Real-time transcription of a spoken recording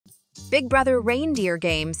Big Brother Reindeer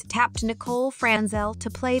Games tapped Nicole Franzel to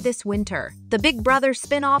play this winter. The Big Brother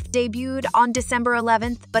spin-off debuted on December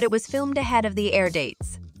 11th, but it was filmed ahead of the air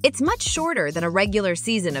dates. It's much shorter than a regular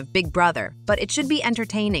season of Big Brother, but it should be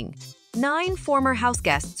entertaining. 9 former house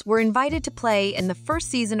guests were invited to play in the first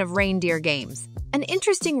season of Reindeer Games. An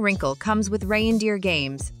interesting wrinkle comes with Reindeer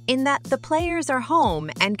Games in that the players are home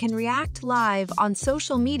and can react live on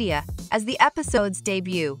social media as the episodes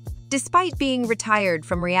debut. Despite being retired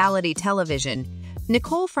from reality television,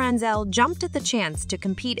 Nicole Franzel jumped at the chance to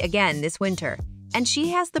compete again this winter, and she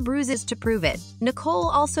has the bruises to prove it. Nicole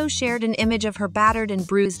also shared an image of her battered and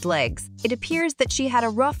bruised legs. It appears that she had a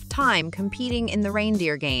rough time competing in the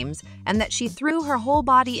Reindeer Games and that she threw her whole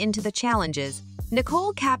body into the challenges.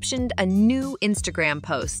 Nicole captioned a new Instagram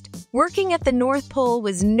post. "Working at the North Pole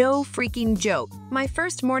was no freaking joke. My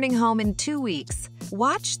first morning home in 2 weeks.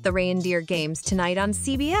 Watch the Reindeer Games tonight on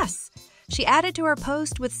CBS." She added to her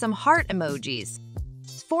post with some heart emojis.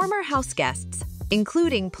 Former house guests,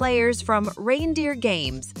 including players from Reindeer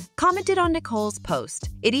Games, commented on Nicole's post.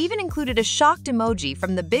 It even included a shocked emoji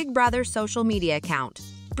from the Big Brother social media account.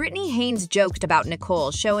 Brittany Haynes joked about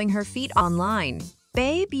Nicole showing her feet online.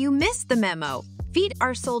 "Babe, you missed the memo. Feet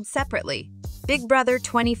are sold separately." Big Brother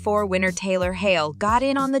 24 winner Taylor Hale got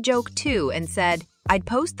in on the joke too and said, "I'd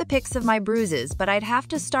post the pics of my bruises, but I'd have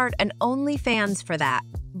to start an OnlyFans for that."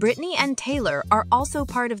 Brittany and Taylor are also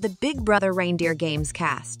part of the Big Brother Reindeer Games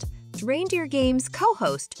cast. Reindeer Games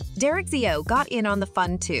co-host Derek Zio got in on the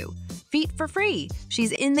fun too. Feet for free.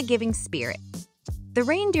 She's in the giving spirit. The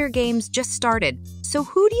Reindeer Games just started, so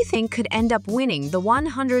who do you think could end up winning the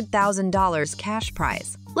 $100,000 cash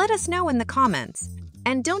prize? Let us know in the comments.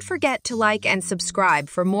 And don't forget to like and subscribe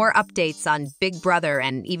for more updates on Big Brother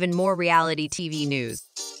and even more reality TV news.